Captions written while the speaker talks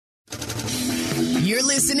You're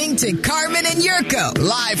listening to Carmen and Yurko,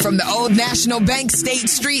 live from the Old National Bank State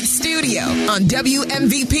Street studio on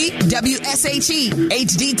WMVP, WSHE,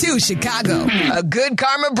 HD2 Chicago, a Good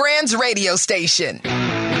Karma Brands radio station.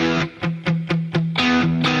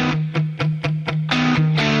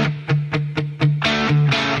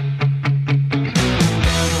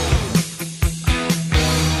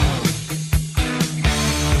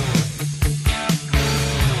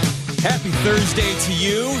 Happy Thursday to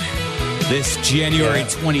you. This January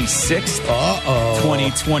 26th,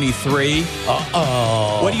 2023.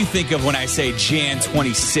 What do you think of when I say Jan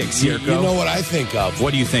 26, Yurko? You know what I think of?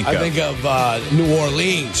 What do you think of? I think of New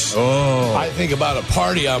Orleans. Oh. I think about a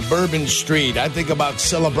party on Bourbon Street. I think about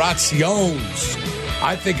celebrations.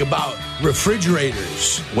 I think about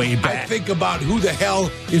refrigerators. Way back. I think about who the hell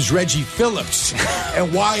is Reggie Phillips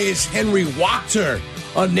and why is Henry Wachter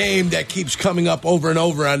a name that keeps coming up over and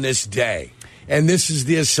over on this day. And this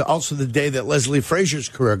is also the day that Leslie Frazier's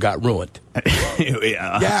career got ruined.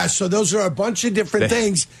 Yeah, so those are a bunch of different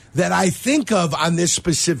things that I think of on this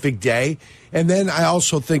specific day. And then I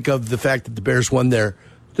also think of the fact that the Bears won their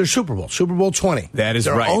Super Bowl, Super Bowl 20. That is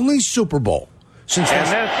their right. only Super Bowl since And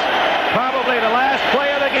this probably the last play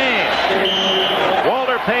of the game.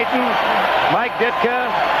 Walter Payton, Mike Ditka,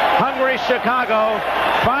 hungry Chicago,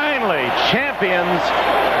 finally champions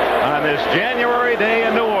on this January day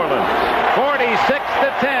in New Orleans.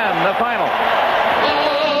 46-10, the final.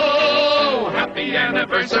 Oh, happy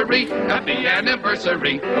anniversary, happy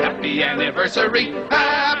anniversary, happy anniversary,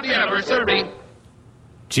 happy anniversary.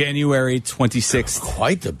 January 26th.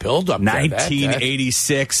 Quite the build-up.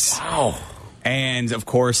 1986. Wow. And, of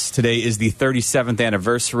course, today is the 37th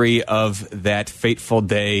anniversary of that fateful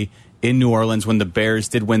day in New Orleans when the Bears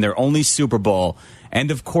did win their only Super Bowl. And,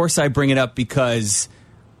 of course, I bring it up because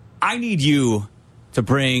I need you to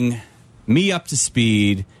bring me up to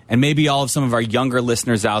speed, and maybe all of some of our younger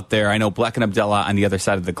listeners out there. I know Black and Abdullah on the other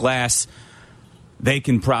side of the glass. They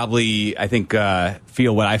can probably, I think,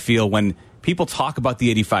 feel what I feel when people talk about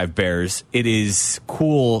the 85 Bears. It is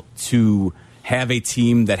cool to have a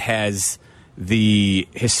team that has the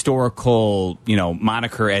historical,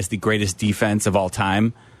 moniker as the greatest defense of all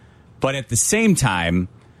time. But at the same time,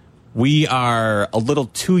 we are a little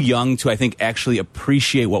too young to, I think, actually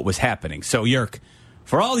appreciate what was happening. So, Yerk,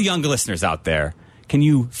 for all the younger listeners out there, can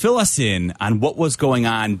you fill us in on what was going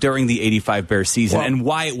on during the 85 Bears season and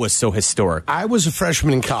why it was so historic? I was a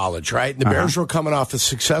freshman in college, right? The Bears were coming off a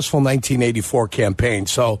successful 1984 campaign,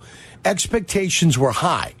 so expectations were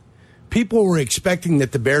high. People were expecting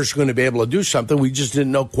that the Bears were going to be able to do something. We just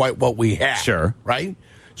didn't know quite what we had. Sure. Right?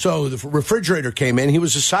 So the refrigerator came in. He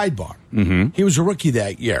was a sidebar. Mm-hmm. He was a rookie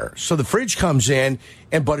that year. So the fridge comes in,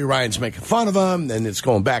 and Buddy Ryan's making fun of him, and it's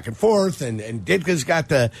going back and forth. And Ditka's got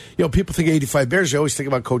the, people think 85 Bears, they always think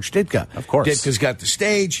about Coach Ditka. Of course. Ditka's got the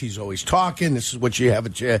stage. He's always talking. This is what you have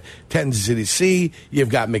a tendency to see. You've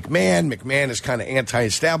got McMahon. McMahon is kind of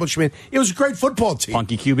anti-establishment. It was a great football team.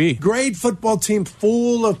 Funky QB. Great football team,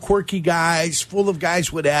 full of quirky guys, full of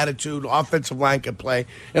guys with attitude. Offensive line could play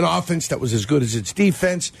an offense that was as good as its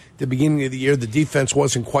defense. At the beginning of the year, the defense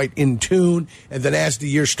wasn't quite in tune. And then as the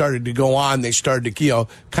year started to go on, they started to,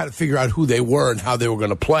 kind of figure out who they were and how they were going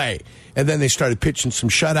to play. And then they started pitching some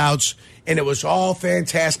shutouts. And it was all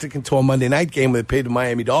fantastic until a Monday night game where they played the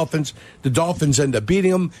Miami Dolphins. The Dolphins end up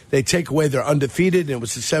beating them. They take away their undefeated, and it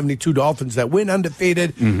was the 72 Dolphins that win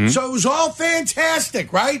undefeated. Mm-hmm. So it was all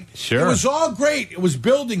fantastic, right? Sure. It was all great. It was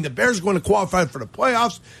building. The Bears were going to qualify for the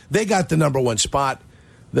playoffs. They got the number one spot.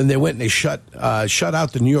 Then they went and they shut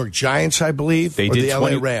out the New York Giants, I believe, they or did the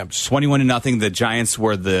LA Rams. 21-0. The Giants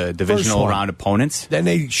were the divisional round opponents. Then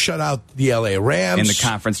they shut out the LA Rams in the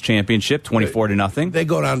conference championship, 24-0. They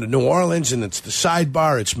go down to New Orleans, and it's the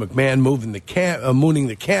sidebar. It's McMahon mooning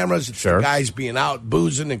the cameras. It's the guys being out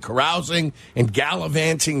boozing and carousing and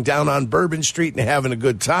gallivanting down on Bourbon Street and having a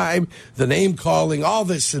good time. The name calling, all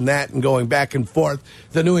this and that, and going back and forth.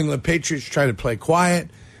 The New England Patriots trying to play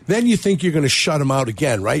quiet. Then you think you're going to shut them out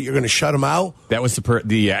again, right? You're going to shut them out. That was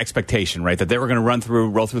the expectation, right? That they were going to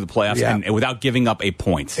roll through the playoffs and without giving up a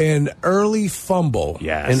point. An early fumble,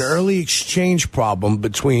 an early exchange problem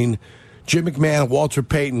between Jim McMahon and Walter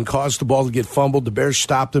Payton caused the ball to get fumbled. The Bears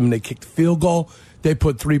stopped them, and they kicked the field goal. They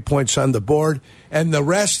put 3 points on the board. And the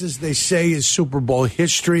rest, as they say, is Super Bowl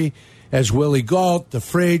history, as Willie Gault, the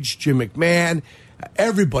Fridge, Jim McMahon.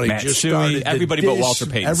 Everybody Matt just Suey, started. Everybody but Walter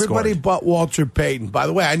Payton. Everybody scored. but Walter Payton. By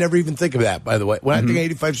the way, I never even think of that. By the way, when I think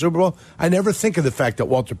 85 Super Bowl, I never think of the fact that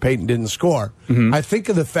Walter Payton didn't score. I think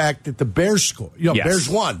of the fact that the Bears scored. Bears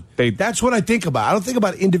won. That's what I think about. I don't think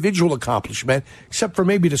about individual accomplishment, except for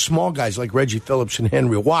maybe the small guys like Reggie Phillips and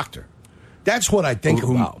Henry Wachter. That's what I think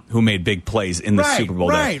about. Who made big plays in the Super Bowl.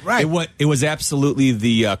 Right. It was absolutely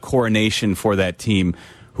the coronation for that team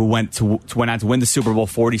who went on to win the Super Bowl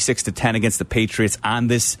 46-10 against the Patriots on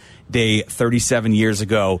this day 37 years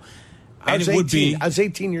ago. I was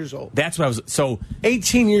 18 years old. That's what I was. So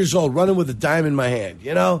 18 years old, running with a dime in my hand.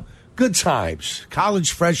 Good times.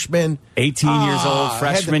 College freshman. 18 years old,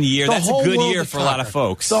 freshman year. That's a good year for a lot of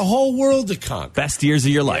folks. The whole world to conquer. Best years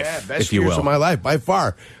of your life, yeah, best if you years will. of my life, by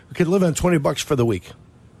far. I could live on $20 for the week.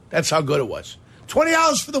 That's how good it was.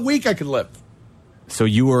 $20 for the week I could live. So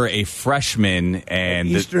you were a freshman and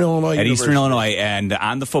at Eastern Illinois and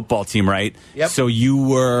on the football team, right? Yep. So you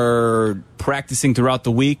were practicing throughout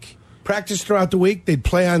the week? Practice throughout the week. They'd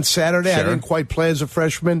play on Saturday. Sure. I didn't quite play as a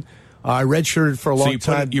freshman. I redshirted for a long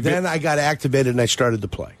time. Then I got activated and I started to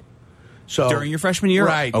play. So during your freshman year?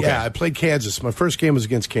 Right, okay. Yeah. I played Kansas. My first game was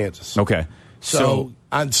against Kansas. Okay. So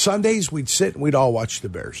on Sundays, we'd sit and we'd all watch the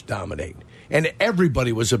Bears dominate. And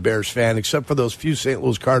everybody was a Bears fan except for those few St.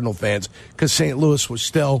 Louis Cardinal fans because St. Louis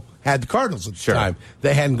had the Cardinals at the time.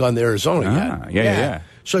 They hadn't gone to Arizona yet. Yeah.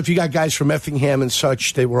 So if you got guys from Effingham and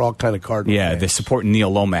such, they were all kind of Cardinal fans. Yeah, they're supporting Neil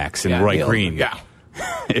Lomax and Roy Green. Yeah.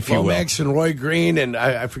 If you will. Lomax and Roy Green, and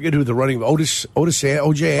I forget who the running O.J.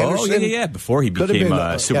 Anderson. Oh, yeah. Before he became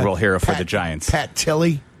a Super Bowl hero for the Giants. Pat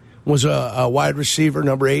Tilley was a wide receiver,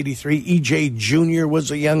 number 83. E.J. Jr.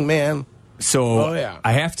 was a young man. So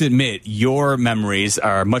I have to admit, your memories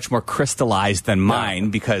are much more crystallized than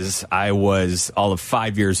mine because I was all of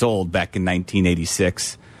 5 years old back in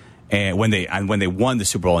 1986. And when they won the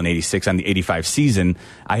Super Bowl in 86 on the 85 season,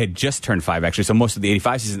 I had just turned 5, actually. So most of the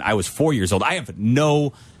 85 season, I was 4 years old. I have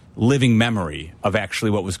no living memory of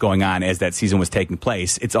actually what was going on as that season was taking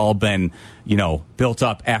place. It's all been, built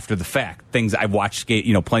up after the fact. Things I've watched,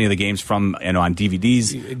 plenty of the games from, on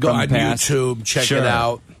DVDs. Go from on the past. YouTube, check it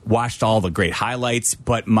out. Watched all the great highlights,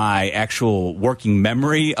 but my actual working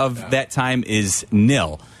memory of that time is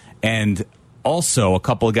nil. And also, a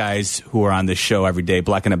couple of guys who are on this show every day,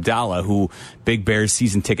 Black and Abdallah, who big Bears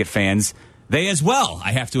season ticket fans, they as well,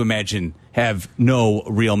 I have to imagine, have no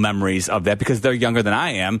real memories of that because they're younger than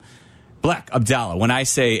I am. Black, Abdallah, when I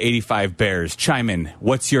say 85 Bears, chime in.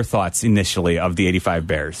 What's your thoughts initially of the 85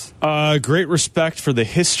 Bears? Great respect for the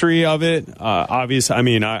history of it. Obviously,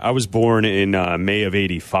 I was born in May of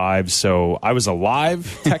 85, so I was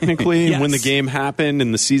alive, technically, yes. when the game happened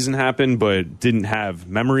and the season happened, but didn't have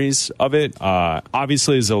memories of it.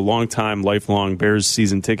 Obviously, as a lifelong Bears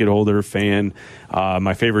season ticket holder, fan,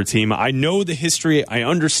 my favorite team. I know the history. I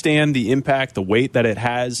understand the impact, the weight that it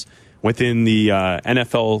has within the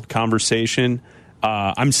NFL conversation.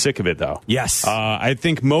 I'm sick of it, though. Yes. I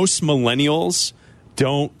think most millennials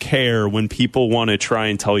don't care when people want to try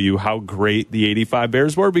and tell you how great the 85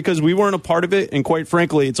 Bears were because we weren't a part of it, and quite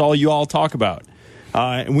frankly, it's all you all talk about.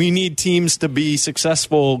 We need teams to be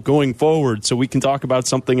successful going forward so we can talk about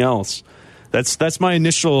something else. That's my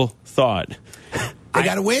initial thought. They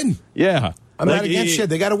got to win. Yeah. I'm not against you.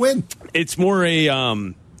 They got to win. It's more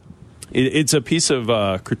a... It's a piece of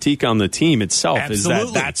critique on the team itself. Absolutely.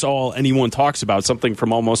 Is that's all anyone talks about, something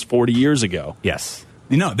from almost 40 years ago. Yes.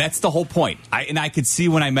 That's the whole point. I could see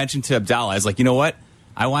when I mentioned to Abdallah, I was like, you know what?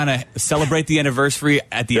 I want to celebrate the anniversary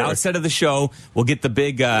at the outset of the show. We'll get the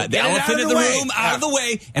big the elephant in the room out of the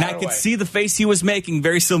way. And I could see the face he was making,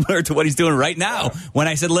 very similar to what he's doing right now, when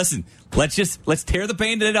I said, listen, let's tear the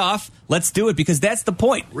Band-Aid off. Let's do it, because that's the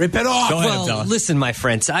point. Rip it off. Go ahead, Well, Abdallah. listen, my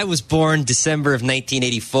friends, I was born December of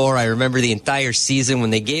 1984. I remember the entire season when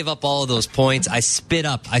they gave up all of those points. I spit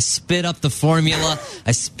up the formula.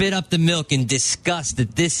 I spit up the milk in disgust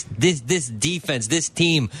that this defense, this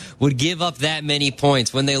team would give up that many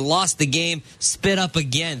points. When they lost the game, spit up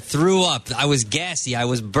again, threw up. I was gassy. I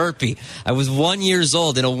was burpy. I was 1 year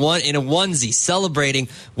old in a onesie, celebrating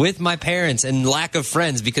with my parents and lack of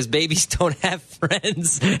friends because babies don't have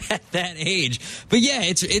friends at that age. But yeah,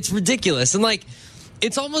 it's ridiculous. And like,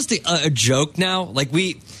 it's almost a joke now. Like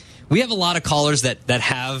we have a lot of callers that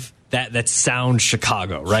have that sound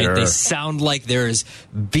Chicago, right? Sure. They sound like there is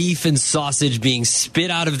beef and sausage being spit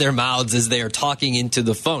out of their mouths as they are talking into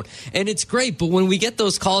the phone. And it's great, but when we get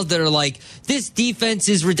those calls that are like, this defense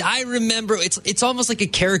is I remember, it's almost like a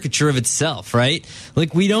caricature of itself, right?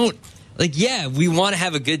 Like we don't, like, yeah, we want to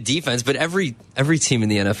have a good defense, but every team in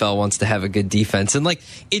the NFL wants to have a good defense. And like,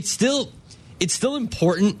 it's still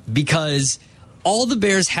important because all the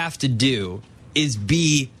Bears have to do is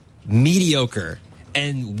be mediocre.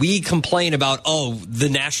 And we complain about, the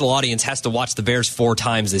national audience has to watch the Bears 4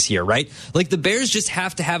 times this year, right? Like, the Bears just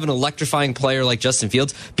have to have an electrifying player like Justin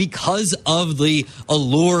Fields because of the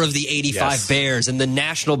allure of the 85 Bears and the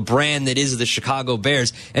national brand that is the Chicago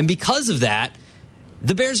Bears. And because of that,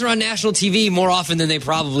 The Bears are on national TV more often than they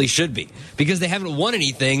probably should be because they haven't won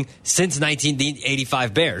anything since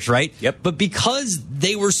 1985 Bears, right? Yep. But because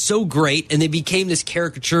they were so great and they became this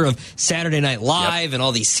caricature of Saturday Night Live and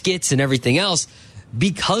all these skits and everything else,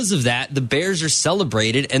 because of that, the Bears are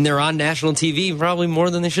celebrated and they're on national TV probably more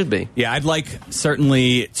than they should be. Yeah, I'd like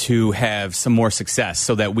certainly to have some more success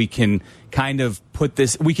so that we can kind of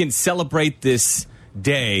we can celebrate this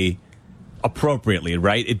day appropriately,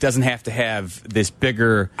 right? It doesn't have to have this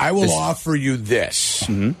bigger... I will offer you this.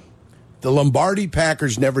 Mm-hmm. The Lombardi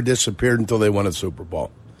Packers never disappeared until they won a Super Bowl.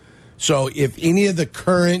 So if any of the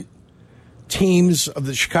current teams of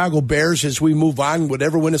the Chicago Bears, as we move on, would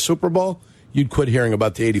ever win a Super Bowl, you'd quit hearing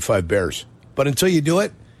about the 85 Bears. But until you do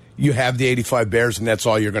it, you have the 85 Bears, and that's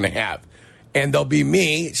all you're going to have. And there'll be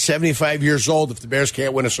me, 75 years old, if the Bears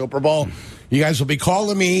can't win a Super Bowl. You guys will be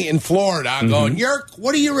calling me in Florida going, Yerk,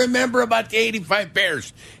 what do you remember about the 85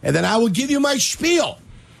 Bears? And then I will give you my spiel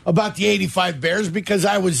about the 85 Bears because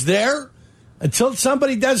I was there. Until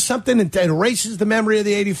somebody does something that erases the memory of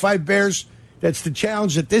the 85 Bears, that's the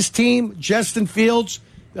challenge that this team, Justin Fields,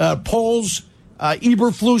 Poles,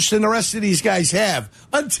 Eberflus, and the rest of these guys have.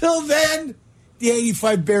 Until then, the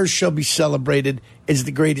 85 Bears shall be celebrated as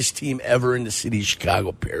the greatest team ever in the city of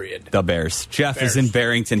Chicago, period. The Bears. Jeff is in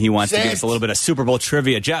Barrington. He wants to give us a little bit of Super Bowl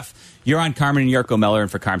trivia. Jeff, you're on Carmen and Yurko Meller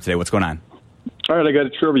and for Carm today. What's going on? All right, I got a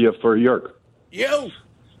trivia for Yerk. You.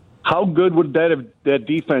 How good would that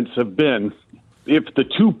defense have been if the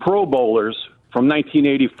two Pro Bowlers from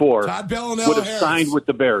 1984 Todd Bell and would Al have Harris. signed with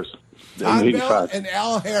the Bears? Todd in Bell 85. and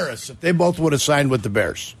Al Harris, if they both would have signed with the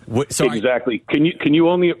Bears. Exactly. Can you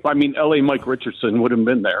only? I mean, L.A. Mike Richardson would have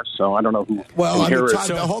been there, so I don't know who. Well, Harris. Todd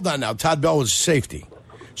Bell, hold on now. Todd Bell was safety,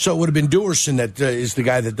 so it would have been Duerson that is the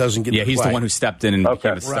guy that doesn't get. Yeah, he's play. the one who stepped in and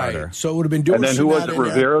became a Right. starter. So it would have been Duerson. And then who was it?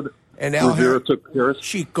 Rivera. And Al Rivera Harris. took Harris.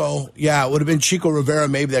 Chico. Yeah, it would have been Chico Rivera.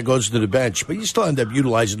 Maybe that goes to the bench, but you still end up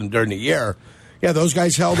utilizing them during the year. Yeah, those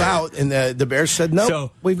guys held out, and the Bears said, no,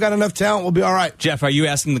 So- we've got enough talent. We'll be all right. Jeff, are you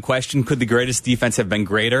asking the question, could the greatest defense have been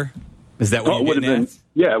greater? Is that what Oh, it you're would have getting been. at?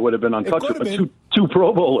 Yeah, it would have been could have untouchable. been. Two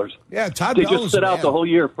Pro Bowlers. Yeah, Todd They Bell just was sit a out man. the whole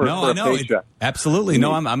year for No, a I know. paycheck. Absolutely.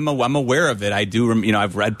 No, I'm aware of it. I do.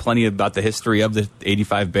 I've read plenty about the history of the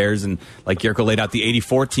 85 Bears, and like Yurko laid out the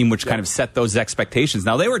 84 team, which kind of set those expectations.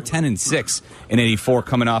 Now they were 10-6 in 84,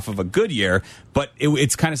 coming off of a good year, but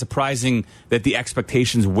it's kind of surprising that the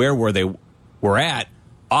expectations where they were at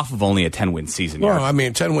off of only a 10-win season. Well, Yurko. I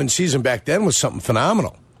mean, 10-win season back then was something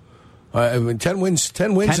phenomenal. I mean, 10 wins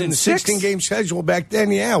 10 in the and 6? 16-game schedule back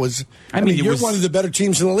then, yeah, was. I mean, it you're was- one of the better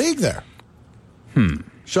teams in the league there.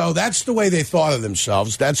 So that's the way they thought of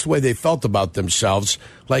themselves. That's the way they felt about themselves.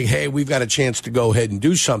 Like, hey, we've got a chance to go ahead and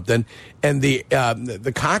do something. And the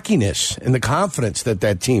cockiness and the confidence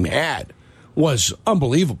that team had was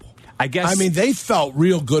unbelievable. I guess. I mean, they felt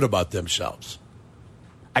real good about themselves.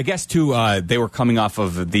 I guess, too, they were coming off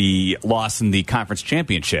of the loss in the conference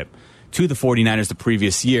championship to the 49ers the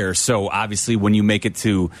previous year. So, obviously, when you make it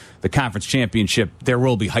to the conference championship, there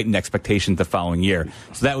will be heightened expectations the following year.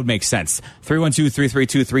 So that would make sense.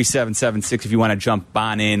 312-332-3776 if you want to jump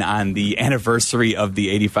on the anniversary of the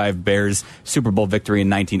 85 Bears Super Bowl victory in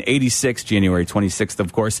 1986, January 26th,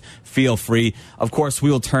 of course. Feel free. Of course,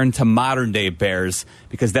 we will turn to modern-day Bears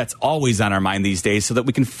because that's always on our mind these days so that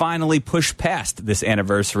we can finally push past this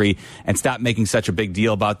anniversary and stop making such a big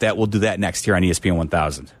deal about that. We'll do that next here on ESPN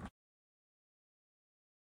 1000.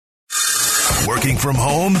 Working from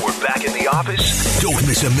home? We're back in the office? Don't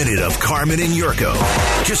miss a minute of Carmen and Yurko.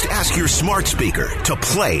 Just ask your smart speaker to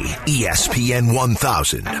play ESPN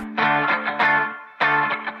 1000.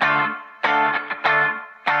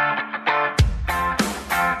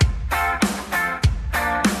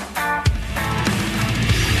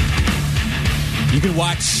 You can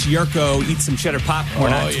watch Yurko eat some cheddar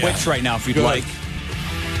popcorn on yeah. Twitch right now if you'd Good. like.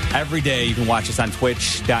 Every day you can watch us on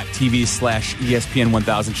twitch.tv/ESPN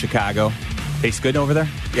 1000 Chicago. Tastes good over there?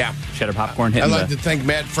 Yeah. Cheddar popcorn I'd hitting like to thank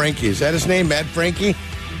Matt Frankie. Is that his name, Matt Frankie?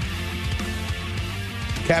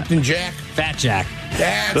 Captain Jack? Fat Jack.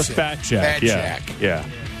 That's The it. Fat Jack. Fat yeah. Jack. Yeah.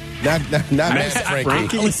 Not Matt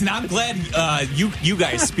Frankie. Listen, I'm glad you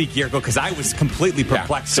guys speak Yurko because I was completely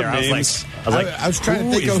perplexed there. I was names. like, I was trying to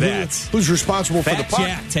who think is of that? who's responsible for the Fat puck.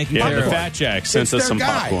 Jack taking Yeah, care the of Fat Jack sent It's us their some guy.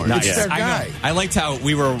 popcorn. It's Nice. their I guy. know. I liked how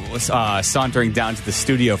we were sauntering down to the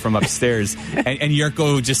studio from upstairs, and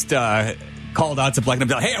Yurko just called out to Black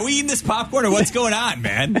and I'm like, hey, are we eating this popcorn or what's going on,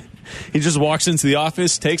 man? He just walks into the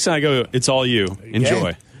office, takes it, and I go, it's all you. Enjoy.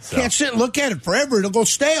 Okay. So. Can't sit and look at it forever. It'll go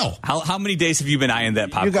stale. How many days have you been eyeing that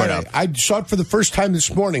popcorn up? I saw it for the first time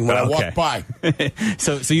this morning when I walked by.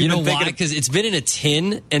 so you know why? Because it's been in a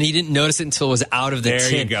tin, and he didn't notice it until it was out of the tin.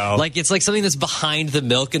 There you go. Like, it's like something that's behind the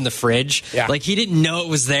milk in the fridge. Yeah. Like, he didn't know it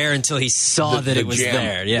was there until he saw that it was jam.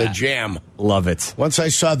 there. Yeah. The jam. Love it. Once I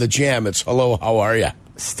saw the jam, it's hello, how are you?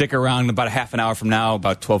 Stick around about a half an hour from now,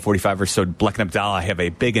 about 12:45 or so. Bleck and Abdallah, I have a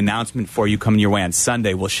big announcement for you coming your way on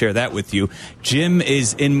Sunday. We'll share that with you. Jim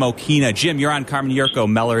is in Mokina. Jim, you're on Carmen Yurko.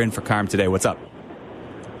 Meller in for Carm today. What's up?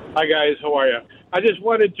 Hi, guys. How are you? I just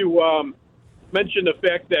wanted to mention the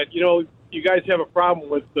fact that, you guys have a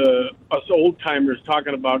problem with us old-timers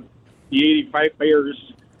talking about the 85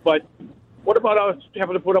 Bears. But what about us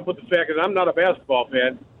having to put up with the fact that I'm not a basketball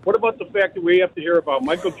fan? What about the fact that we have to hear about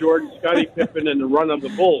Michael Jordan, Scottie Pippen, and the run of the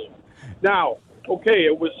Bulls? Now, okay,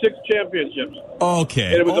 it was 6 championships. Okay.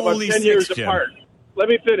 And it was Only about 10 6, years Jim. apart. Let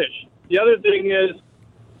me finish. The other thing is,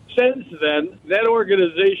 since then, that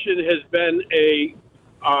organization has been a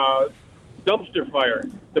dumpster fire.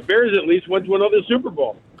 The Bears at least went to another Super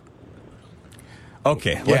Bowl.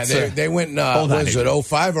 Okay. Yeah, they went, was it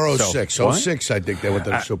 05 or 06? So, 06, I think they went to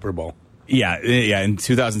the Super Bowl. Yeah. In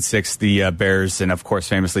 2006, the Bears, and of course,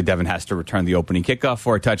 famously, Devin Hester returned the opening kickoff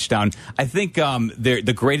for a touchdown. I think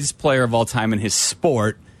the greatest player of all time in his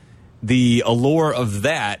sport, the allure of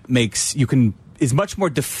that is much more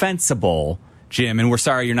defensible, Jim. And we're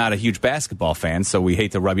sorry you're not a huge basketball fan, so we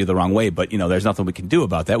hate to rub you the wrong way, but there's nothing we can do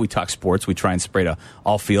about that. We talk sports, we try and spray to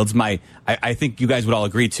all fields. I think you guys would all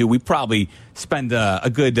agree too. We probably spend a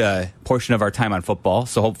good portion of our time on football,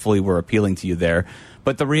 so hopefully we're appealing to you there.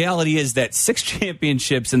 But the reality is that 6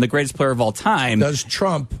 championships and the greatest player of all time does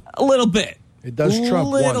trump a little bit. It does trump a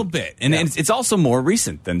little one. bit, and it's also more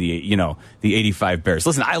recent than the 85 Bears.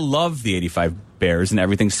 Listen, I love the 85 Bears and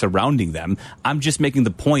everything surrounding them. I'm just making the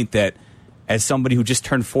point that as somebody who just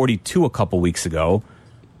turned 42 a couple weeks ago,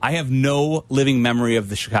 I have no living memory of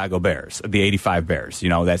the Chicago Bears, the 85 Bears,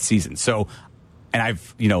 that season. So. And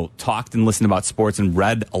I've, talked and listened about sports and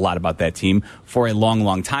read a lot about that team for a long,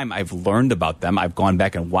 long time. I've learned about them. I've gone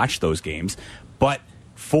back and watched those games. But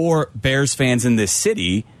for Bears fans in this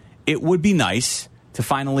city, it would be nice to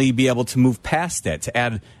finally be able to move past that, to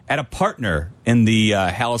add a partner in the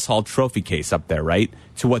Hallis Hall trophy case up there, right?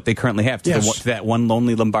 To what they currently have, to that one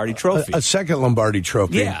lonely Lombardi trophy. A second Lombardi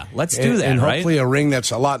trophy. Yeah, let's do that, and right? hopefully a ring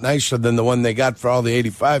that's a lot nicer than the one they got for all the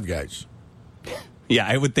 85 guys. Yeah,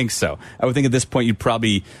 I would think so. I would think at this point you'd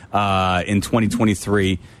probably, in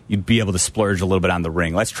 2023, you'd be able to splurge a little bit on the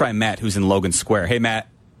ring. Let's try Matt, who's in Logan Square. Hey, Matt.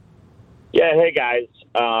 Yeah, hey, guys.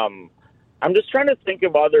 I'm just trying to think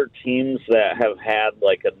of other teams that have had,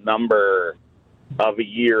 like, a number of a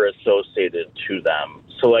year associated to them.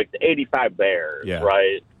 So, like, the 85 Bears,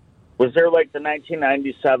 right? Was there, like, the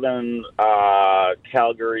 1997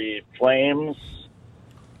 Calgary Flames?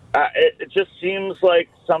 It just seems like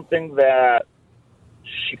something that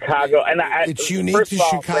Chicago, and it's unique to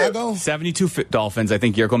Chicago. 72 Dolphins. I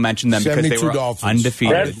think Yurko mentioned them because they were Dolphins.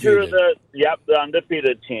 undefeated. That's true. The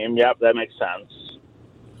undefeated team. Yep, that makes sense.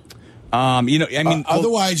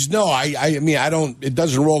 Otherwise, no. I don't. It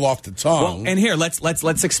doesn't roll off the tongue. Well, and here,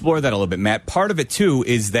 let's explore that a little bit, Matt. Part of it too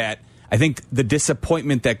is that I think the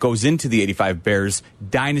disappointment that goes into the 85 Bears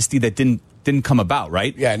dynasty that didn't come about,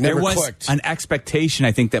 right? Yeah, it never there was clicked. An expectation,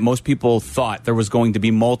 I think, that most people thought there was going to be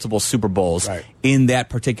multiple Super Bowls in that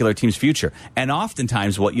particular team's future. And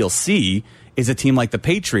oftentimes what you'll see is a team like the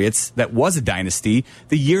Patriots that was a dynasty,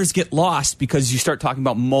 the years get lost because you start talking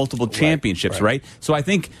about multiple championships, right? So I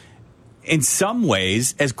think in some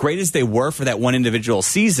ways, as great as they were for that one individual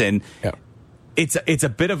season, it's a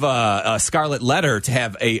bit of a scarlet letter to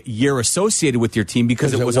have a year associated with your team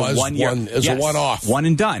because it was a 1 year. It was a one-off. One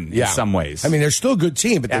and done in some ways. I mean, they're still a good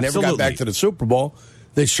team, but they never got back to the Super Bowl.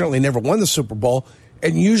 They certainly never won the Super Bowl.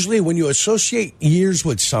 And usually when you associate years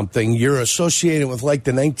with something, you're associated with like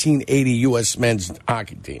the 1980 U.S. men's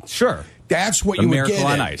hockey team. Sure. That's what the you would Miracle get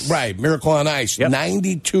on at. Ice. Right, Miracle on Ice. Yep.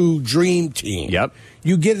 92 Dream Team. Yep.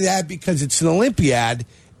 You get that because it's an Olympiad,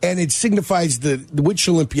 and it signifies which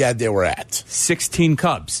Olympiad they were at. 16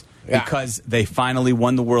 Cubs, because they finally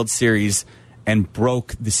won the World Series and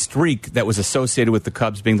broke the streak that was associated with the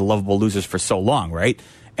Cubs being the lovable losers for so long, right?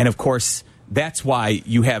 And, of course, that's why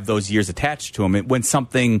you have those years attached to them. When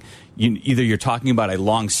something, either you're talking about a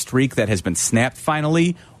long streak that has been snapped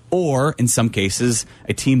finally, or in some cases,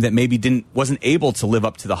 a team that maybe wasn't able to live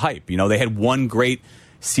up to the hype. They had one great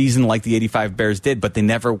season like the 85 Bears did, but they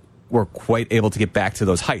never were quite able to get back to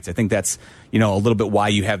those heights. I think that's, a little bit why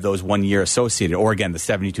you have those 1 year associated. Or again, the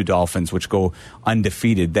 72 Dolphins, which go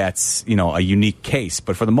undefeated. That's, a unique case.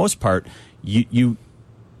 But for the most part, the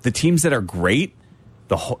teams that are great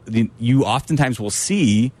you oftentimes will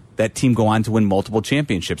see that team go on to win multiple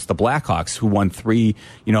championships. The Blackhawks, who won three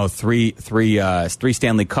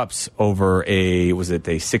Stanley Cups over a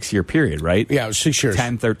 6-year period, right? Yeah, it was 6 years.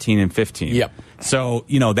 10, 13, and 15. Yep. So,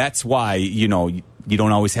 that's why, you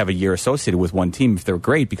don't always have a year associated with one team if they're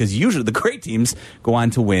great, because usually the great teams go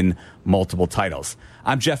on to win multiple titles.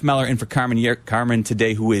 I'm Jeff Meller in for Carmen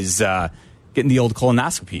today, who is getting the old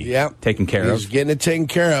colonoscopy taken care of. He's getting it taken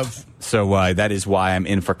care of. So that is why I'm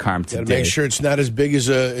in for Carm today. Gotta make sure it's not as big as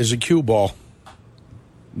a cue ball.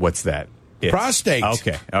 What's that? Prostate.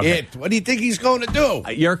 Okay. What do you think he's going to do?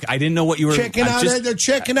 Yerk, I didn't know what you were checking out. They're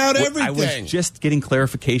checking out everything. I was just getting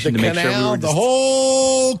clarification the to make canal, sure we were the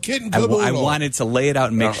whole kit and caboodle. I wanted to lay it out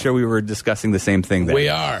and make sure we were discussing the same thing there. We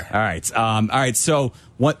are. All right. So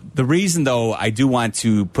the reason, though, I do want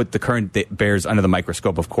to put the current Bears under the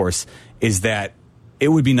microscope, of course, is that it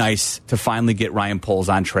would be nice to finally get Ryan Poles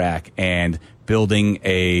on track and building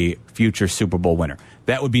a future Super Bowl winner.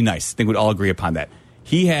 That would be nice. I think we'd all agree upon that.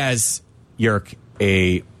 He has, Yerk,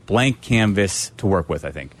 a blank canvas to work with, I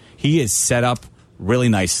think. He is set up really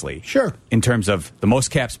nicely. Sure. In terms of the most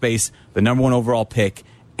cap space, the number 1 overall pick,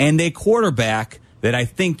 and a quarterback that I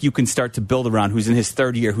think you can start to build around, who's in his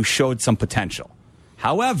 3rd year, who showed some potential.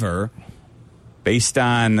 However, based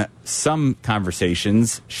on some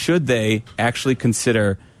conversations, should they actually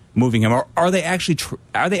consider moving him, or are they actually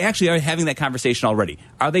having that conversation already?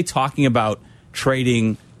 Are they talking about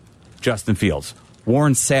trading Justin Fields?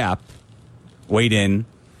 Warren Sapp weighed in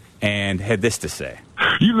and had this to say.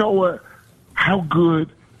 You know what? How good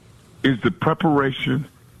is the preparation,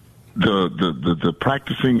 the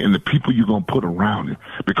practicing, and the people you're going to put around him?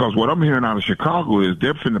 Because what I'm hearing out of Chicago is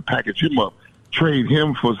they're finna package him up, trade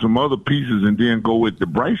him for some other pieces, and then go with the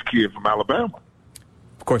Bryce kid from Alabama.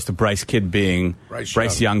 Of course, the Bryce kid being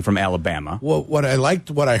Bryce Young from Alabama. Well, what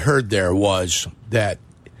I heard there was that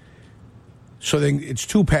it's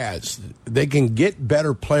two paths. They can get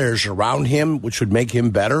better players around him, which would make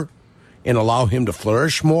him better and allow him to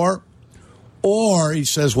flourish more. Or, he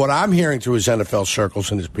says, what I'm hearing through his NFL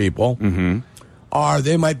circles and his people are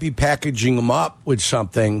they might be packaging him up with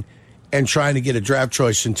something and trying to get a draft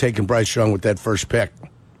choice and taking Bryce Young with that first pick.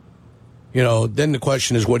 Then the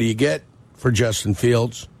question is, what do you get for Justin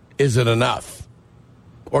Fields? Is it enough?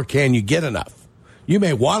 Or can you get enough? You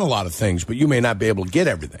may want a lot of things, but you may not be able to get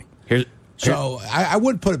everything. I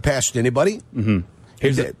wouldn't put it past anybody.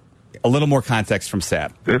 Here's a little more context from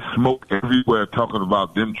Sapp. There's smoke everywhere talking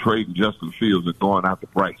about them trading Justin Fields and going out to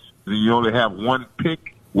Bryce. And you only have one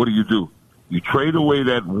pick. What do? You trade away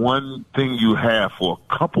that one thing you have for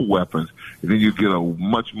a couple weapons, and then you get a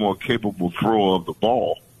much more capable thrower of the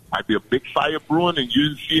ball. Might be a big fire brewing, and you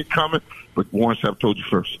didn't see it coming, but Warren Sapp told you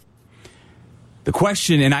first. The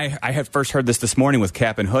question, and I had first heard this morning with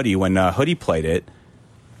Cap and Hoodie when Hoodie played it,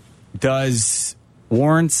 does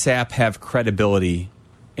Warren Sapp have credibility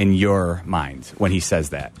in your mind when he says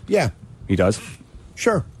that? Yeah. He does?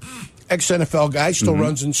 Sure. Ex-NFL guy, still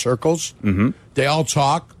runs in circles. They all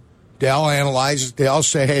talk. They all analyze. They all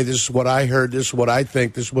say, hey, this is what I heard. This is what I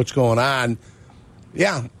think. This is what's going on.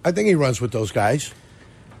 Yeah, I think he runs with those guys.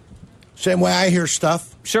 Same way I hear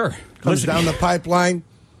stuff. Sure. Comes down the pipeline.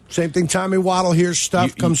 Same thing Tommy Waddle hears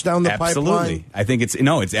stuff, comes down the pipeline. I think it's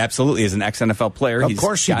absolutely. As an ex-NFL player, of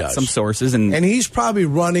course he got does. some sources. And he's probably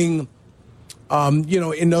running,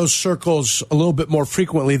 in those circles a little bit more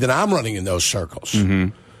frequently than I'm running in those circles.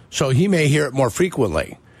 So he may hear it more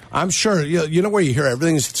frequently. I'm sure, you know where you hear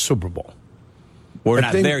everything is the Super Bowl. We're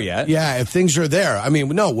not there yet. Yeah, if things are there. I mean,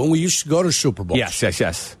 no, when we used to go to Super Bowls.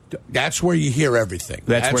 Yes. That's where you hear everything.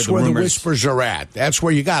 That's where the whispers are at. That's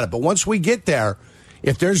where you got it. But once we get there,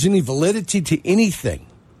 if there's any validity to anything,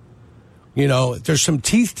 if there's some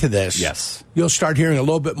teeth to this, yes, you'll start hearing a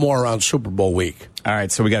little bit more around Super Bowl week. All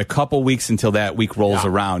right, so we got a couple weeks until that week rolls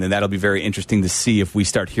around, and that'll be very interesting to see if we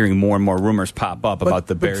start hearing more and more rumors pop up about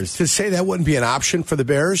the Bears. To say that wouldn't be an option for the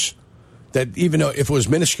Bears, that even though if it was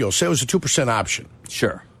minuscule, say it was a 2% option.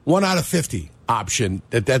 Sure. 1 out of 50 option,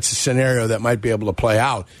 that's a scenario that might be able to play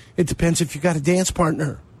out. It depends if you got a dance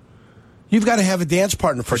partner. You've got to have a dance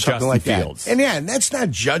partner for something Justin like Fields. that. And that's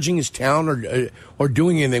not judging his talent or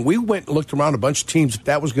doing anything. We went and looked around a bunch of teams if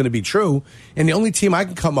that was going to be true, and the only team I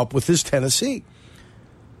can come up with is Tennessee.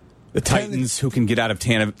 The Titans, who can get out of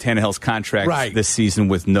Tannehill's contract this season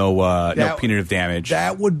with no punitive damage.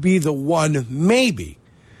 That would be the one, maybe.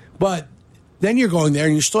 But then you're going there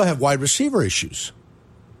and you still have wide receiver issues.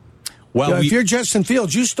 Well, if you're Justin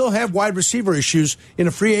Fields, you still have wide receiver issues in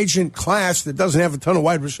a free agent class that doesn't have a ton of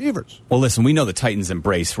wide receivers. Well, listen, we know the Titans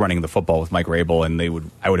embrace running the football with Mike Rabel, and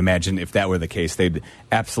I would imagine if that were the case, they'd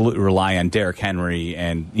absolutely rely on Derrick Henry,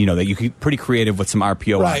 and that you could pretty creative with some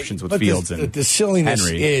RPO options with Fields and the silliness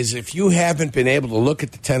Henry. is if you haven't been able to look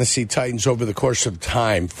at the Tennessee Titans over the course of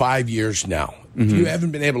time, 5 years now, if you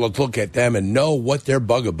haven't been able to look at them and know what their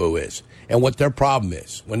bugaboo is and what their problem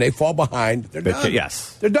is, when they fall behind, they're done.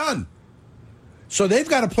 Yes. They're done. So they've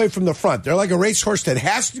got to play from the front. They're like a racehorse that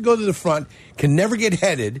has to go to the front, can never get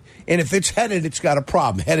headed, and if it's headed, it's got a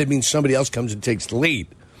problem. Headed means somebody else comes and takes the lead.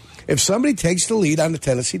 If somebody takes the lead on the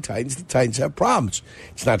Tennessee Titans, the Titans have problems.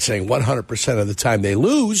 It's not saying 100% of the time they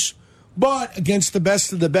lose, but against the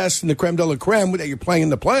best of the best and the creme de la creme that you're playing in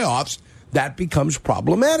the playoffs, that becomes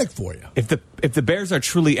problematic for you. If the Bears are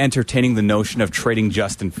truly entertaining the notion of trading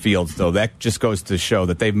Justin Fields, though, that just goes to show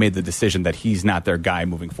that they've made the decision that he's not their guy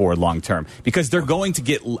moving forward long term. Because they're going to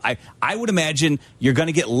get, I would imagine you're going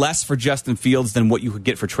to get less for Justin Fields than what you could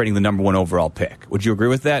get for trading the number 1 overall pick. Would you agree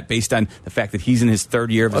with that, based on the fact that he's in his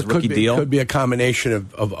third year of his rookie deal? It could be a combination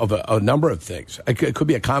of a number of things. It could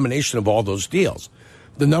be a combination of all those deals.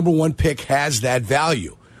 The number 1 pick has that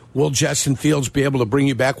value. Will Justin Fields be able to bring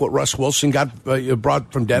you back what Russ Wilson got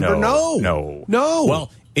brought from Denver? No.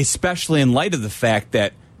 Well, especially in light of the fact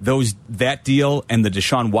that that deal and the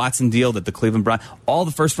Deshaun Watson deal that the Cleveland Browns, all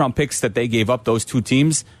the first-round picks that they gave up, those two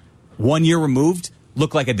teams, 1 year removed,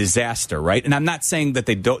 look like a disaster, right? And I'm not saying that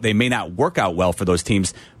they may not work out well for those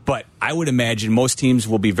teams, but I would imagine most teams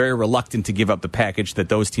will be very reluctant to give up the package that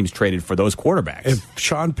those teams traded for those quarterbacks. If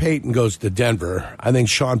Sean Payton goes to Denver, I think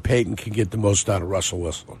Sean Payton can get the most out of Russell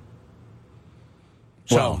Wilson.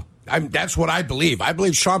 So that's what I believe. I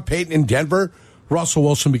believe Sean Payton in Denver, Russell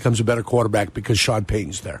Wilson becomes a better quarterback because Sean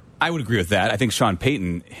Payton's there. I would agree with that. I think Sean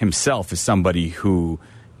Payton himself is somebody who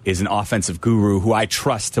is an offensive guru who I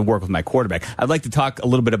trust to work with my quarterback. I'd like to talk a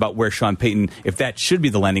little bit about where Sean Payton, if that should be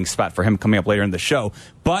the landing spot for him coming up later in the show.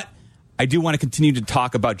 But I do want to continue to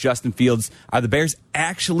talk about Justin Fields. Are the Bears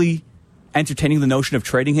actually entertaining the notion of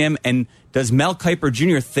trading him? And does Mel Kiper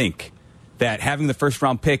Jr. think that having the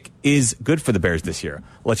first-round pick is good for the Bears this year?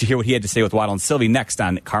 I'll let you hear what he had to say with Waddle and Sylvie next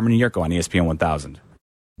on Carmen and Yurko on ESPN 1000.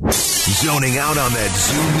 Zoning out on that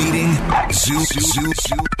Zoom meeting? Zoom.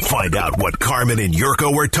 Find out what Carmen and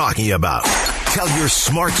Yurko were talking about. Tell your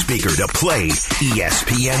smart speaker to play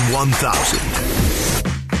ESPN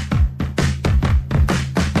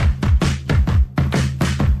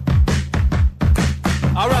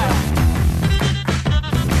 1000. All right.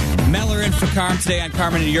 Meller in for Carm today on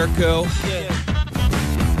Carmen and Yurko.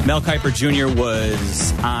 Mel Kiper Jr.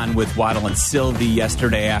 was on with Waddle and Sylvie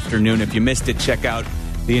yesterday afternoon. If you missed it, check out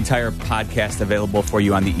the entire podcast available for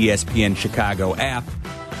you on the ESPN Chicago app.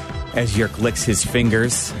 As Yerk licks his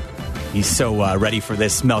fingers, he's so ready for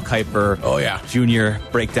this Mel Kiper Jr.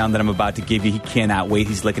 breakdown that I'm about to give you. He cannot wait.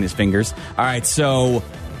 He's licking his fingers. All right, so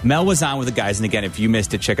Mel was on with the guys. And again, if you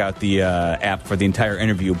missed it, check out the app for the entire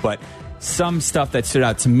interview. But some stuff that stood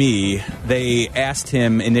out to me, they asked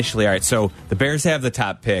him initially, all right, so the Bears have the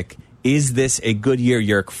top pick. Is this a good year,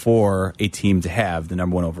 Yerk, for a team to have the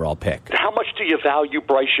number 1 overall pick? How much do you value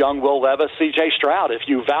Bryce Young, Will Levis, C.J. Stroud? If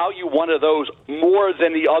you value one of those more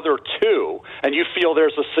than the other two, and you feel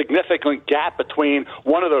there's a significant gap between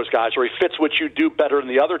one of those guys, or he fits what you do better than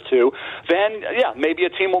the other two, then, yeah, maybe a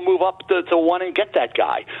team will move up to one and get that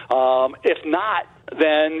guy. If not,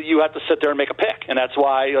 then you have to sit there and make a pick. And that's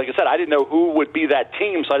why, like I said, I didn't know who would be that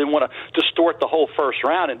team, so I didn't want to distort the whole first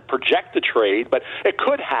round and project the trade. But it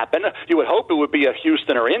could happen. You would hope it would be a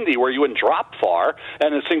Houston or Indy where you wouldn't drop far.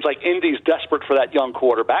 And it seems like Indy's desperate for that young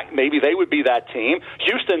quarterback. Maybe they would be that team.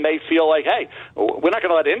 Houston may feel like, hey, we're not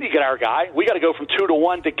going to let Indy get our guy. We got to go from 2 to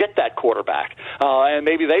 1 to get that quarterback. And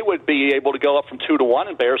maybe they would be able to go up from 2 to 1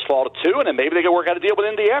 and Bears fall to 2, and then maybe they could work out a deal with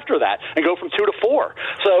Indy after that and go from 2 to 4.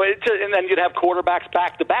 So and then you'd have quarterbacks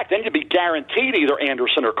back to back. Then you'd be guaranteed either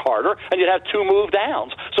Anderson or Carter, and you'd have 2 move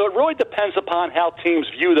downs. So it really depends upon how teams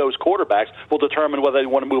view those quarterbacks will determine whether they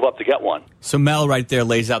want to move up to get one. So Mel right there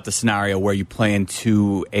lays out the scenario where you play in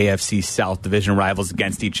 2 AFC South division rivals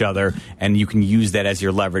against each other, and you can use that as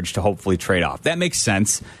your leverage to hopefully trade off. That makes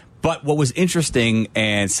sense. But what was interesting,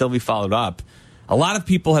 and Sylvie followed up, a lot of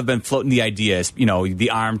people have been floating the ideas, the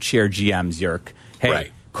armchair GMs, Yerk.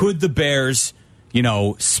 Hey, could the Bears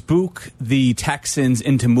spook the Texans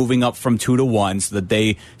into moving up from 2 to 1 so that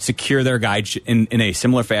they secure their guy in a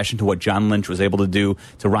similar fashion to what John Lynch was able to do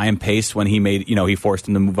to Ryan Pace when he forced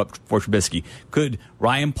him to move up for Trubisky? Could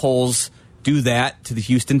Ryan Poles do that to the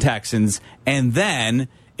Houston Texans? And then,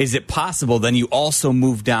 is it possible then you also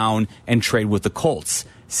move down and trade with the Colts?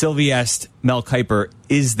 Sylvie asked Mel Kiper,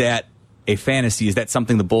 is that a fantasy? Is that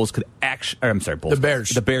something the Bulls could actually? I'm sorry, Bulls. The Bears.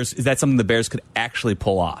 The Bears. Is that something the Bears could actually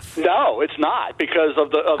pull off? No, it's not because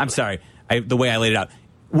of the. I'm sorry. The way I laid it out.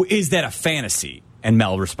 Is that a fantasy? And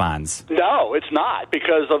Mel responds, "No, it's not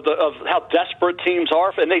because of how desperate teams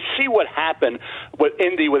are, and they see what happened with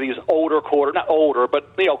Indy with these not older,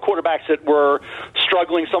 but quarterbacks that were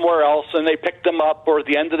struggling somewhere else, and they picked them up or at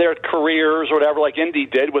the end of their careers or whatever, like Indy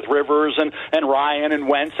did with Rivers and Ryan and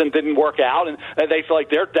Wentz, and didn't work out, and they feel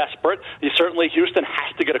like they're desperate. Certainly, Houston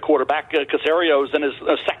has to get a quarterback. Casario's in his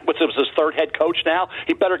third head coach now.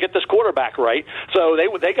 He better get this quarterback right. So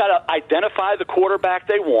they got to identify the quarterback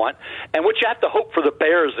they want, and what you have to hope for the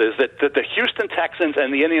Bears is that the Houston Texans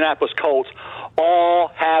and the Indianapolis Colts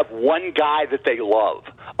all have one guy that they love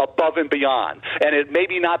above and beyond, and it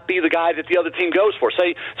maybe not be the guy that the other team goes for.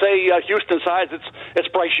 Say Houston decides it's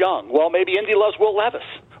Bryce Young. Well, maybe Indy loves Will Levis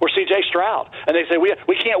or C.J. Stroud, and they say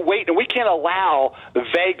we can't wait and we can't allow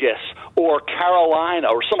Vegas or Carolina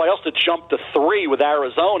or somebody else to jump to 3 with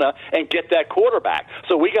Arizona and get that quarterback.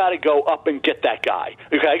 So we got to go up and get that guy,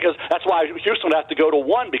 okay? Because that's why Houston would have to go to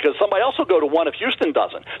 1, because somebody else will go to 1 if Houston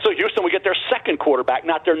doesn't. So Houston would get their second quarterback,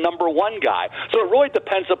 not their number 1 guy. So it really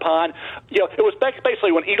depends upon, it was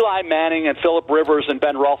basically when Eli Manning and Phillip Rivers and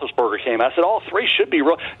Ben Roethlisberger came out, I said all 3 should be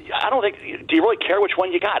real. I don't think, do you really care which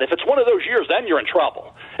one you got? If it's one of those years, then you're in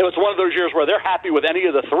trouble. If it's one of those years where they're happy with any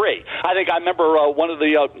of the 3. I remember one of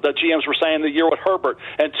the GMs were saying the year with Herbert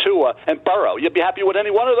and Tua and Burrow, you'd be happy with any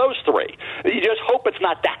one of those 3. You just hope it's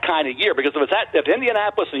not that kind of year, because if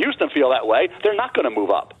Indianapolis and Houston feel that way, they're not going to move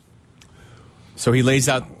up. So he lays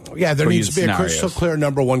out. Yeah, there needs to be a crystal clear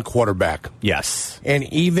number 1 quarterback. Yes. And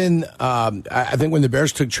even, I think when the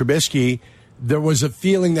Bears took Trubisky, there was a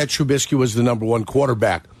feeling that Trubisky was the number 1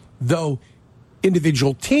 quarterback, though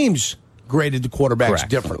individual teams graded the quarterbacks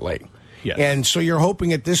differently. Yes. And so you're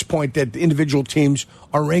hoping at this point that the individual teams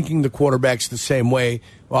are ranking the quarterbacks the same way.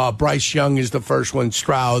 Bryce Young is the first one,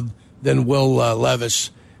 Stroud, then Will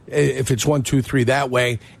Levis. If it's 1, 2, 3 that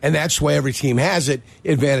way, and that's the way every team has it,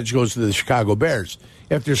 advantage goes to the Chicago Bears.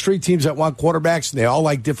 If there's 3 teams that want quarterbacks and they all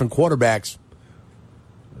like different quarterbacks,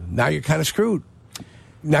 now you're kind of screwed.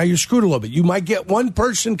 Now you're screwed a little bit. You might get one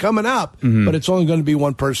person coming up, but it's only going to be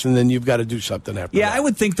one person, then you've got to do something after that. I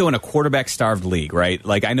would think, though, in a quarterback-starved league, right?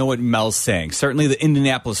 Like, I know what Mel's saying. Certainly the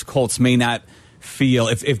Indianapolis Colts may not feel,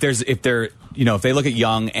 if they look at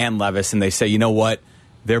Young and Levis and they say, you know what,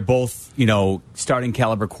 they're both, starting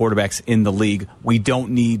caliber quarterbacks in the league. We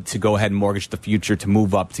don't need to go ahead and mortgage the future to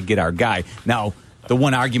move up to get our guy. Now, the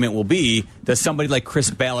one argument will be, does somebody like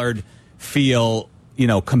Chris Ballard feel,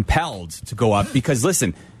 compelled to go up? Because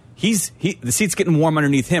listen, the seat's getting warm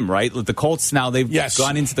underneath him, right? The Colts now, they've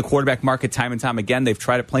gone into the quarterback market time and time again. They've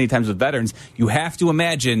tried it plenty of times with veterans. You have to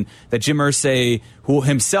imagine that Jim Irsay, who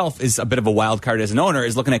himself is a bit of a wild card as an owner,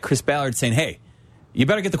 is looking at Chris Ballard saying, hey, you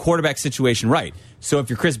better get the quarterback situation right. So if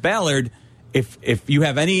you're Chris Ballard, if you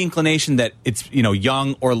have any inclination that it's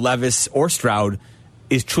Young or Levis or Stroud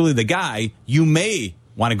is truly the guy, you may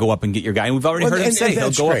want to go up and get your guy. And we've already heard him say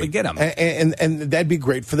he'll go up and get him. And that'd be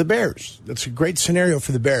great for the Bears. That's a great scenario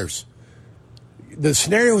for the Bears. The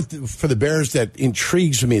scenario for the Bears that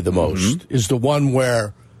intrigues me the most is the one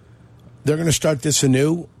where they're going to start this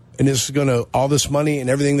anew, and this is going to, all this money and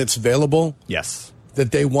everything that's available. Yes.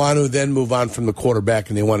 That they want to then move on from the quarterback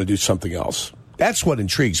and they want to do something else. That's what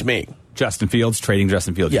intrigues me. Justin Fields, trading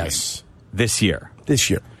Justin Fields. Yes. This year.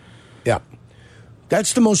 Yeah.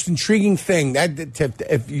 That's the most intriguing thing.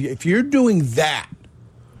 If you're doing that,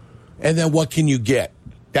 and then what can you get?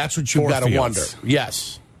 That's what you've got to wonder.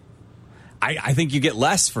 Yes. I think you get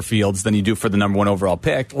less for Fields than you do for the number 1 overall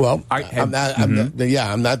pick. Well, I'm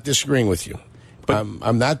not disagreeing with you. But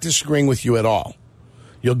I'm not disagreeing with you at all.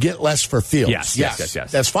 You'll get less for Fields. Yes.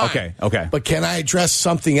 That's fine. Okay. But can I address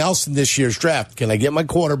something else in this year's draft? Can I get my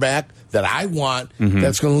quarterback that I want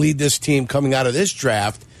that's going to lead this team coming out of this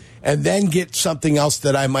draft, and then get something else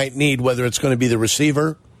that I might need, whether it's going to be the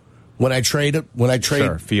receiver when I trade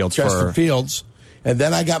Fields Justin Fields, and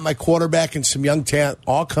then I got my quarterback and some young talent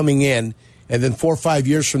all coming in, and then 4 or 5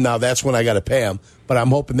 years from now, that's when I got to pay them. But I'm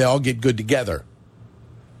hoping they all get good together.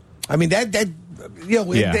 I mean, and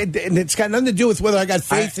it's got nothing to do with whether I got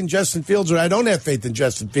faith in Justin Fields or I don't have faith in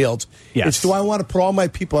Justin Fields. Yes. It's, do I want to put all my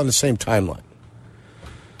people on the same timeline?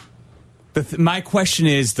 My question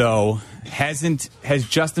is, though, has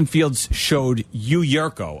Justin Fields showed you,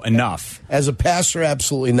 Yurko, enough? As a passer,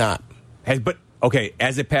 absolutely not. As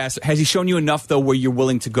a passer, has he shown you enough, though, where you're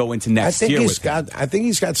willing to go into next year with him? I think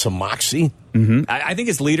he's got some moxie. I think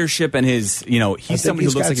his leadership and his, he's somebody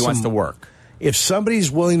who looks like he wants to work. If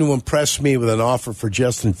somebody's willing to impress me with an offer for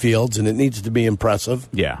Justin Fields, and it needs to be impressive,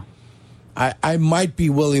 I might be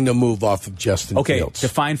willing to move off of Justin Fields.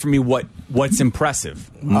 Define for me what's impressive.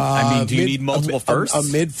 I mean, do you need multiple firsts?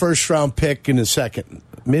 A mid-first round pick in a second.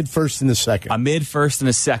 Mid-first and a second. A mid-first and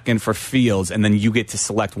a second for Fields, and then you get to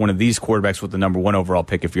select one of these quarterbacks with the number 1 overall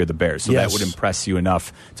pick if you're the Bears. So that would impress you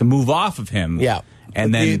enough to move off of him. Yeah.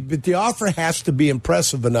 And but the offer has to be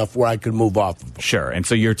impressive enough where I could move off of him. Sure. And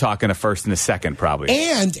so you're talking a first and a second probably.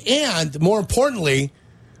 And more importantly,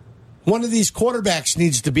 one of these quarterbacks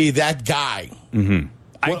needs to be that guy. Mm-hmm.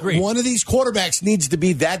 I agree. One of these quarterbacks needs to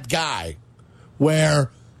be that guy where,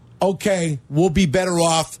 okay, we'll be better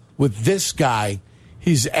off with this guy.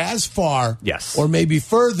 He's as far or maybe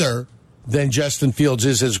further than Justin Fields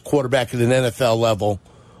is as a quarterback at an NFL level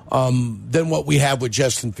than what we have with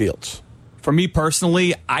Justin Fields. For me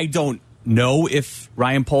personally, I don't know if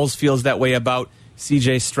Ryan Poles feels that way about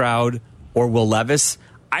C.J. Stroud or Will Levis.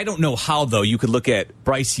 I don't know how, though, you could look at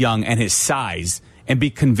Bryce Young and his size and be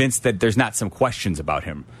convinced that there's not some questions about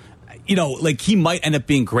him. You know, like he might end up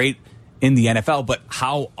being great in the NFL, but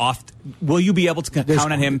how often will you be able to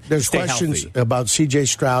count on him There's stay questions healthy? about C.J.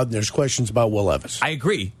 Stroud, and there's questions about Will Levis. I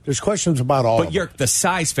agree. There's questions about all of them. But the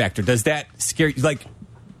size factor, does that scare you? Like,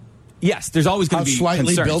 yes, there's always going to be slightly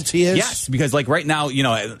concerns. built he is? Yes, because like right now, you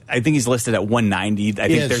know, I think he's listed at 190. I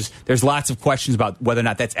think there's lots of questions about whether or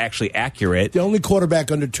not that's actually accurate. The only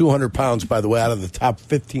quarterback under 200 pounds, by the way, out of the top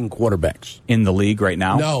 15 quarterbacks. In the league right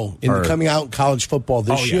now? No, coming out in college football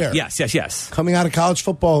this year. Yes. Coming out of college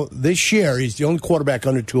football this year, he's the only quarterback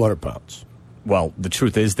under 200 pounds. Well, the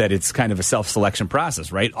truth is that it's kind of a self-selection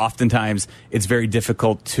process, right? Oftentimes, it's very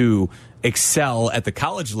difficult to excel at the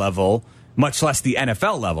college level, much less the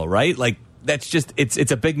NFL level, right? Like, that's just,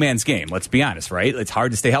 it's a big man's game, let's be honest, right? It's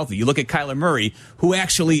hard to stay healthy. You look at Kyler Murray, who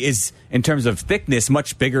actually is, in terms of thickness,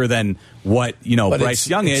 much bigger than what, Bryce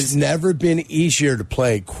Young is. It's never been easier to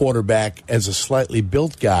play quarterback as a slightly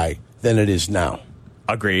built guy than it is now.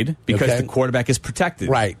 Agreed, because the quarterback is protected.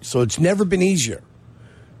 Right, so it's never been easier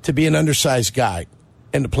to be an undersized guy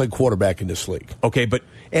and to play quarterback in this league. Okay, but...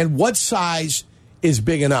 And what size is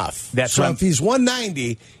big enough? So if he's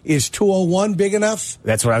 190, is 201 big enough?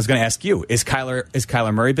 That's what I was going to ask you. Is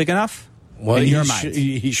Kyler Murray big enough? Well, in your mind?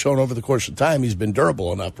 He's shown over the course of time he's been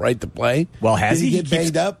durable enough, right, to play. Well, has he? Get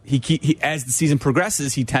banged up? He as the season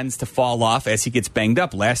progresses, he tends to fall off as he gets banged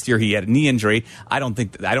up. Last year, he had a knee injury. I don't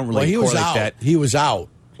really correlate that. He was out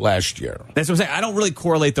last year. That's what I'm saying. I don't really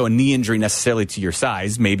correlate, though, a knee injury necessarily to your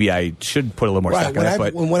size. Maybe I should put a little more stock in it.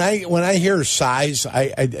 But when I hear size,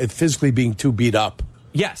 I physically being too beat up.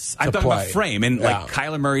 Yes, I'm talking about frame. And like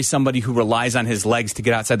Kyler Murray, somebody who relies on his legs to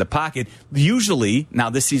get outside the pocket. Usually, now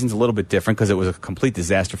this season's a little bit different because it was a complete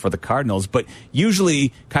disaster for the Cardinals. But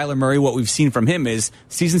usually, Kyler Murray, what we've seen from him is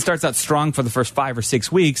season starts out strong for the first 5 or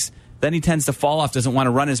 6 weeks. Then he tends to fall off, doesn't want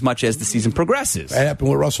to run as much as the season progresses. That happened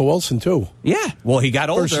with Russell Wilson, too. Yeah. Well, he got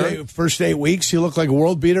older. First 8 weeks, he looked like a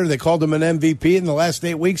world beater. They called him an MVP. In the last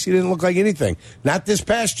 8 weeks, he didn't look like anything. Not this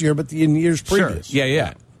past year, but in years previous. Sure.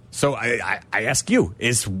 Yeah. So I ask you,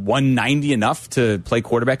 is 190 enough to play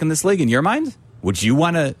quarterback in this league in your mind? Would you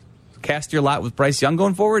want to cast your lot with Bryce Young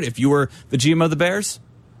going forward if you were the GM of the Bears?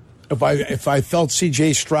 If I felt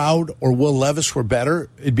C.J. Stroud or Will Levis were better,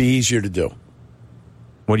 it'd be easier to do.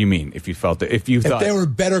 What do you mean? If you felt that, if thought they were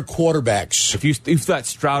better quarterbacks, if you thought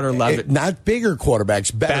Stroud or Levis, not bigger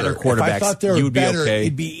quarterbacks, better quarterbacks, if I thought they were better,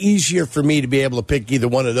 it'd be easier for me to be able to pick either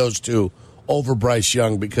one of those two over Bryce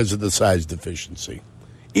Young because of the size deficiency.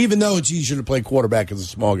 Even though it's easier to play quarterback as a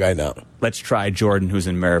small guy now. Let's try Jordan, who's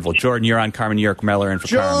in Maryville. Jordan, you're on Carmen York Meller and for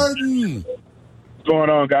Jordan. What's going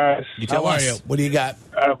on, guys? How are you? What do you got?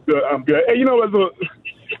 I'm good. Hey,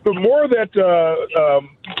 the more that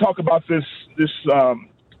talk about this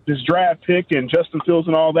draft pick and Justin Fields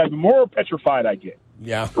and all that, the more petrified I get.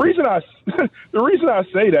 Yeah. The reason I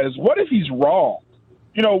say that is, what if he's wrong?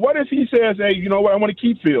 What if he says, hey, you know what, I want to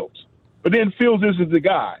keep Fields, but then Fields isn't the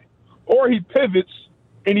guy, or he pivots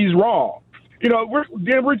and he's wrong.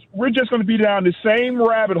 We're just going to be down the same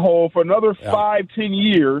rabbit hole for another 5-10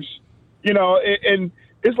 years. And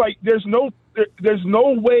it's like there's no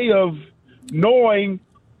way of knowing,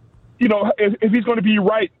 if he's going to be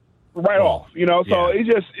right off. So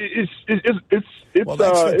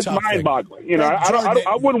it's mind-boggling.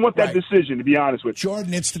 I wouldn't want that decision, to be honest with you.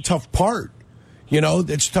 Jordan, it's the tough part.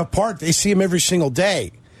 It's the tough part. They see him every single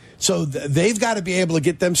day. So they've got to be able to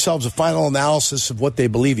get themselves a final analysis of what they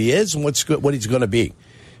believe he is and what he's going to be.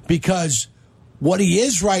 Because what he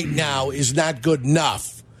is right now is not good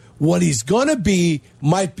enough. What he's going to be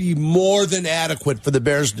might be more than adequate for the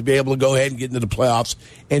Bears to be able to go ahead and get into the playoffs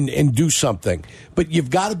and do something. But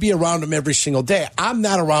you've got to be around him every single day. I'm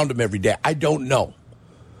not around him every day. I don't know.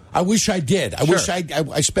 I wish I did. I wish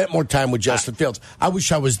I spent more time with Justin Fields. I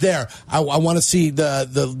wish I was there. I want to see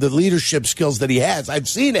the leadership skills that he has. I've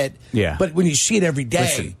seen it. Yeah. But when you see it every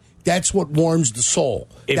day, that's what warms the soul.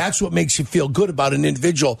 That's what makes you feel good about an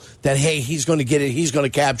individual that, hey, he's going to get it, he's going to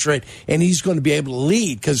capture it, and he's going to be able to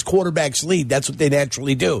lead because quarterbacks lead. That's what they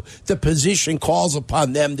naturally do. The position calls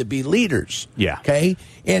upon them to be leaders. Yeah. Okay?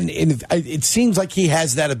 And it seems like he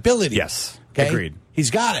has that ability. Yes. Okay? Agreed.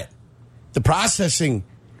 He's got it. The processing,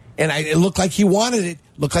 and it looked like he wanted it,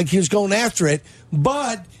 looked like he was going after it,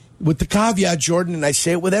 but with the caveat, Jordan, and I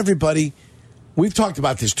say it with everybody, we've talked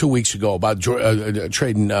about this 2 weeks ago about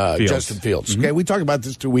trading Justin Fields. Okay, we talked about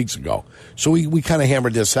this 2 weeks ago, so we kind of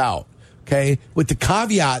hammered this out. Okay, with the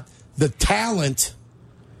caveat, the talent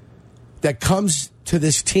that comes to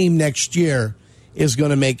this team next year is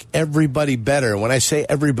going to make everybody better. When I say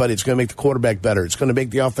everybody, it's going to make the quarterback better. It's going to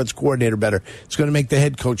make the offense coordinator better. It's going to make the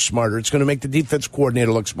head coach smarter. It's going to make the defense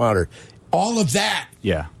coordinator look smarter. All of that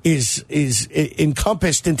is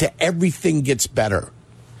encompassed into everything gets better.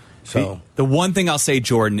 So the one thing I'll say,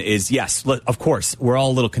 Jordan, is yes, of course, we're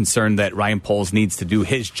all a little concerned that Ryan Poles needs to do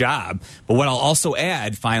his job. But what I'll also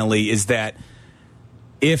add, finally, is that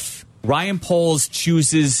if Ryan Poles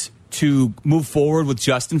chooses to move forward with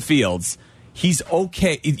Justin Fields, he's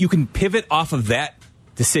okay. You can pivot off of that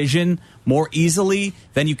decision more easily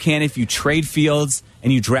than you can if you trade Fields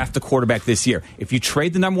and you draft the quarterback this year. If you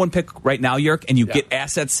trade the number one pick right now, Yerk, and you get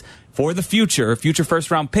assets for the future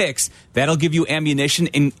first-round picks, that'll give you ammunition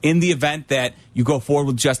in the event that you go forward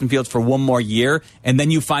with Justin Fields for one more year, and then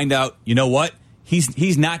you find out, you know what?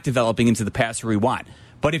 He's not developing into the passer we want.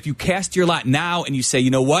 But if you cast your lot now and you say,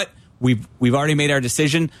 you know what? We've already made our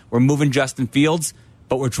decision. We're moving Justin Fields,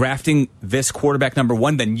 but we're drafting this quarterback number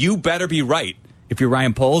one, then you better be right if you're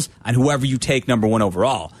Ryan Poles on whoever you take number one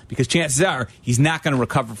overall. Because chances are he's not going to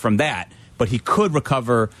recover from that, but he could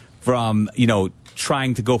recover from,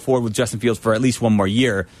 trying to go forward with Justin Fields for at least one more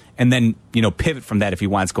year and then, pivot from that if he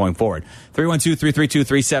wants going forward.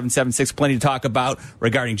 312-332-3776. Plenty to talk about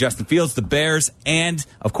regarding Justin Fields, the Bears, and,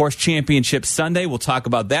 of course, Championship Sunday. We'll talk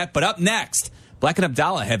about that. But up next, Black and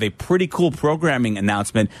Abdallah have a pretty cool programming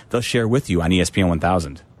announcement they'll share with you on ESPN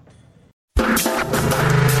 1000.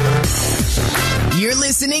 You're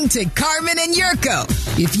listening to Carmen and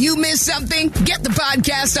Yurko. If you missed something, get the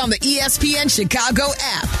podcast on the ESPN Chicago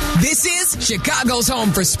app. This is Chicago's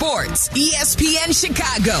home for sports, ESPN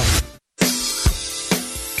Chicago.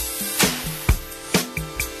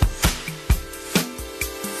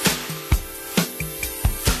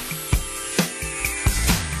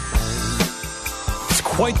 It's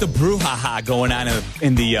quite the brouhaha going on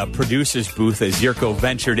in the producer's booth as Yurko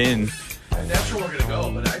ventured in. That's where we're going to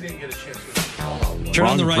go, but I didn't get a chance to turn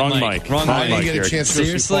on the right mic. Wrong I mic. didn't get a chance to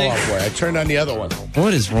see Fall Out Boy. I turned on the other one.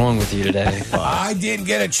 What is wrong with you today? I didn't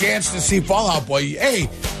get a chance to see Fall Out Boy. Hey,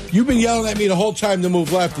 you've been yelling at me the whole time to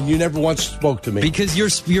move left, and you never once spoke to me. Because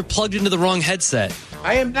you're plugged into the wrong headset.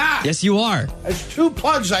 I am not. Yes, you are. There's two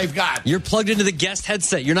plugs I've got. You're plugged into the guest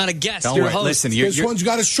headset. You're not a guest. Don't you're worry. a host. Listen, This one's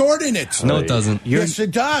got a short in it. No, it doesn't. Yes, it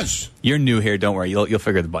does. You're new here. Don't worry. You'll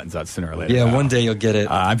figure the buttons out sooner or later. Yeah, one day you'll get it.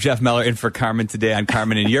 I'm Jeff Meller in for Carmen today on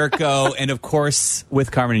Carmen and Yurko. And, of course, with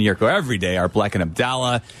Carmen and Yurko every day are Black and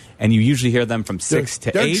Abdallah. And you usually hear them from 6 to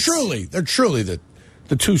 8. They're truly the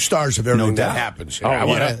two stars of everything that happens. Here. I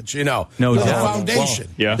want to let you know. No they're doubt. the foundation.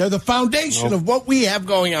 Well, yeah. They're the foundation of what we have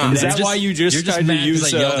going on. Is that why you just tried to mad 'cause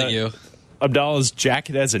use I yelled at you? Abdallah's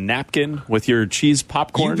jacket as a napkin with your cheese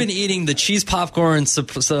popcorn? You've been eating the cheese popcorn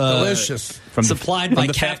delicious supplied by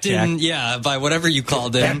the Fat Captain, by whatever you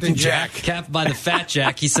called him, Captain Jack. By the Fat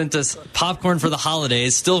Jack. He sent us popcorn for the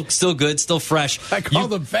holidays. Still good, still fresh. I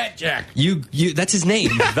called him Fat Jack. You that's his name.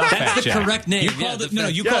 That's the Jack. correct name. You called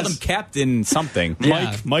called him Captain something.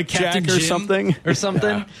 Mike Captain Jack or Jim something? or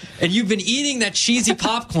something. Yeah. And you've been eating that cheesy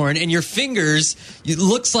popcorn, and your fingers. It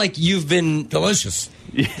looks like you've been delicious.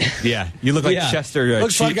 Yeah, you look like Chester.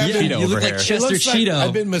 Looks like I've been, you look like Chester Cheeto.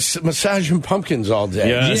 I've been massaging pumpkins all day.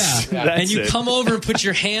 Yes. Yeah, and you come over and put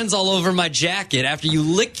your hands all over my jacket after you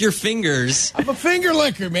lick your fingers. I'm a finger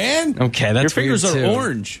licker, man. Okay, that's your fingers weird are too.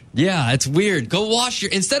 orange. Yeah, it's weird. Go wash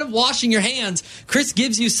instead of washing your hands. Chris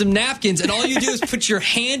gives you some napkins, and all you do is put your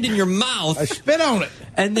hand in your mouth. I spit on it,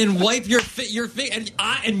 and then wipe your finger.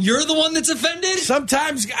 And you're the one that's offended.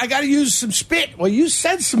 Sometimes I got to use some spit. Well, you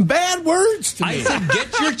said some bad words to me. I said,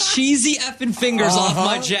 get your cheesy effing fingers off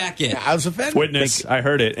my jacket. Yeah, I was offended. Witness, I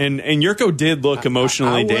heard it, and Yurko did look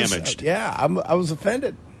emotionally damaged. I was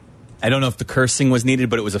offended. I don't know if the cursing was needed,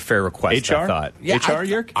 but it was a fair request, I thought. Yeah, HR,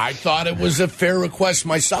 Yerk? I thought it was a fair request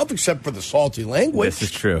myself, except for the salty language. This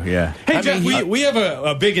is true, yeah. Hey, I Jeff, mean, we have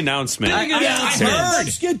a big announcement. I heard.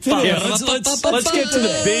 Let's get to this. Yeah, let's get to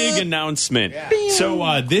the big announcement.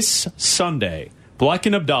 So this Sunday, Black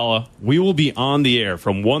and Abdallah, we will be on the air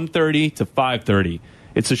from 1:30 to 5:30.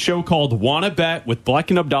 It's a show called Wanna Bet with Black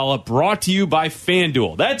and Abdallah, brought to you by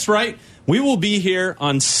FanDuel. That's right. We will be here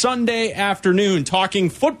on Sunday afternoon talking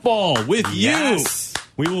football with you.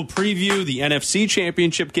 We will preview the NFC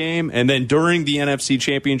Championship game, and then during the NFC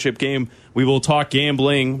Championship game, we will talk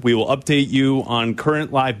gambling. We will update you on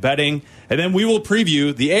current live betting, and then we will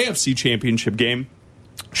preview the AFC Championship game.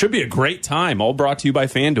 Should be a great time, all brought to you by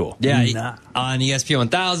FanDuel. Yeah, on ESPN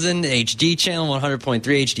 1000, HD channel, 100.3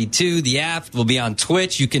 HD2, the app. We'll be on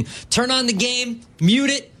Twitch. You can turn on the game, mute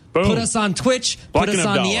it, Boom. put us on Twitch, Black put us and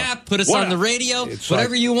on the Abdallah. app, put us What on the up? radio, It's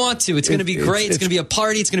whatever like- you want to. It's going to be great. It's going to be a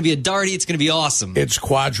party. It's going to be a darty. It's going to be awesome. It's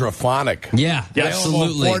quadraphonic. Yeah, Available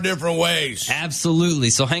absolutely. 4 different ways. Absolutely.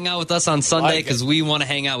 So hang out with us on Sunday Like it. because we want to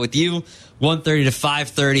hang out with you 1:30 to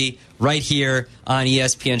 5:30 right here on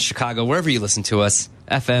ESPN Chicago, wherever you listen to us,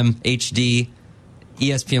 FM, HD,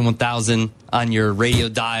 ESPN 1000 on your radio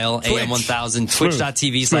dial, AM 1000,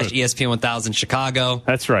 twitch.tv/ESPN 1000 Chicago.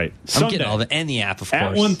 That's right. I'm getting all of it. And the app, of At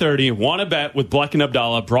course. 1:30, Wanna Bet with Black and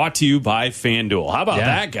Abdallah, brought to you by FanDuel. How about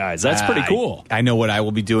that, guys? That's pretty cool. I know what I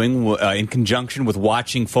will be doing in conjunction with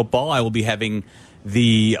watching football. I will be having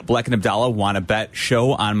the Black and Abdallah Wanna Bet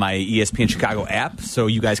show on my ESPN Chicago app, so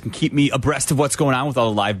you guys can keep me abreast of what's going on with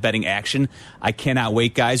all the live betting action. I cannot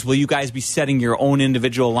wait, guys. Will you guys be setting your own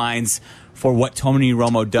individual lines for what Tony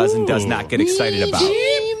Romo does and does not get excited about?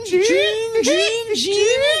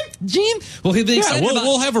 Jim. Well, he'll be excited about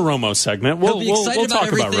We'll have a Romo segment. We'll he'll be excited we'll about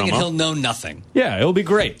talk about everything, and he'll Romo. know nothing. Yeah, it'll be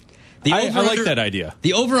great. I like over-under- that idea.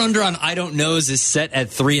 The over-under on I Don't Knows is set at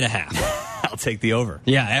 3.5. I'll take the over.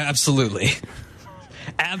 Yeah, absolutely.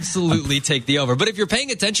 Absolutely take the over. But if you're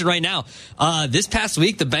paying attention right now, this past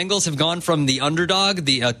week, the Bengals have gone from the underdog, a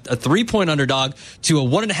 3-point underdog, to a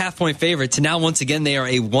 1.5-point favorite, to now, once again, they are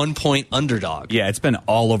a 1-point underdog. Yeah, it's been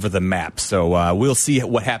all over the map. So we'll see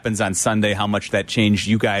what happens on Sunday, how much that changed.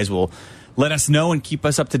 You guys will let us know and keep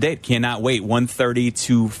us up to date. Cannot wait. 1:30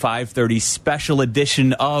 to 5:30 special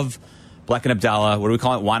edition of Black and Abdallah. What do we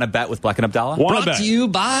call it? Wanna Bet with Black and Abdallah? Brought to you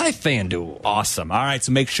by FanDuel. Awesome. All right,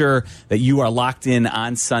 so make sure that you are locked in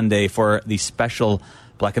on Sunday for the special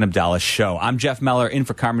Black and Abdallah show. I'm Jeff Meller, in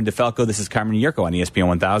for Carmen DeFalco. This is Carmen Yurko on ESPN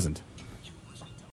 1000.